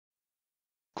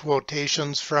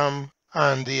Quotations from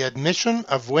On the Admission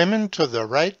of Women to the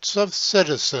Rights of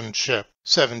Citizenship,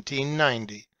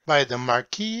 1790, by the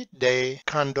Marquis de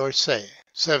Condorcet,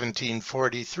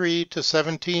 1743 to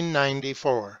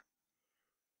 1794.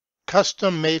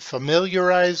 Custom may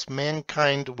familiarize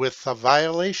mankind with the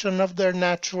violation of their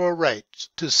natural rights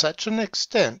to such an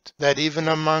extent that even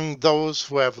among those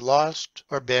who have lost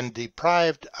or been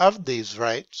deprived of these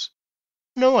rights,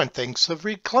 no one thinks of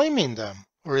reclaiming them,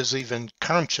 or is even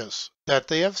conscious that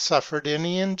they have suffered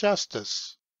any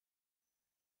injustice.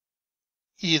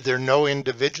 Either no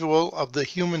individual of the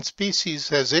human species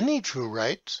has any true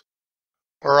rights,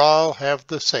 or all have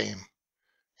the same.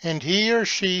 And he or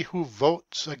she who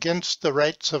votes against the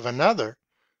rights of another,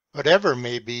 whatever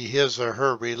may be his or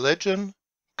her religion,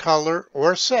 color,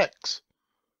 or sex,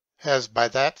 has by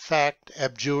that fact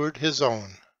abjured his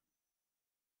own.